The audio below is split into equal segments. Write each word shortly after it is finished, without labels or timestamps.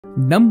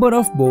Number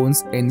of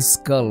bones in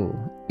skull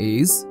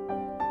is,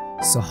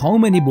 so how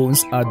many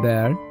bones are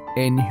there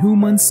in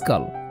human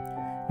skull?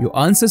 Your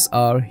answers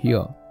are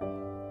here: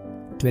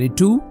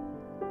 22,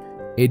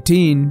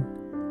 18,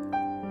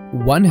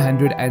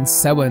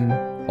 107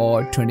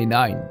 or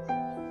 29.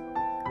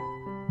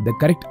 The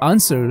correct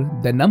answer,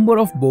 the number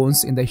of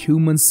bones in the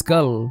human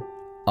skull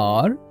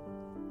are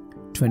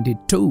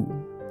 22.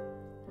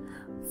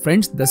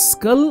 Friends, the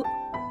skull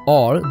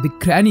or the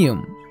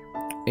cranium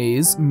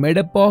is made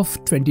up of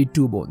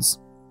 22 bones.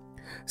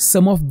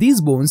 Some of these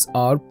bones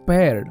are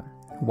paired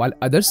while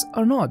others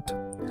are not.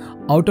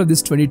 Out of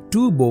these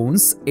 22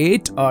 bones,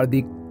 8 are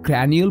the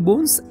cranial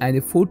bones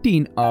and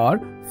 14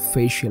 are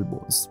facial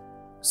bones.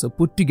 So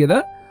put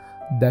together,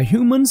 the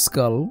human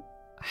skull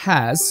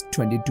has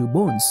 22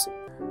 bones.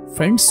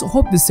 Friends,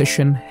 hope this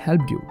session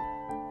helped you.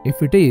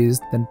 If it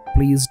is, then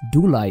please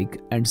do like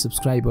and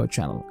subscribe our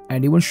channel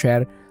and even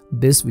share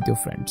this with your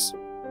friends.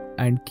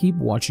 And keep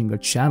watching our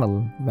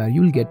channel where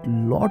you'll get a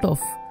lot of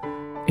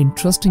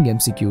interesting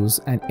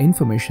MCQs and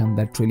information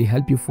that really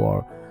help you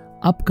for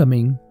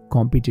upcoming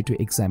competitive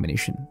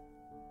examination.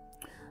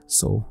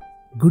 So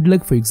good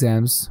luck for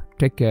exams,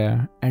 take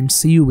care and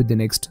see you with the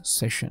next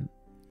session.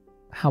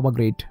 Have a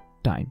great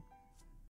time.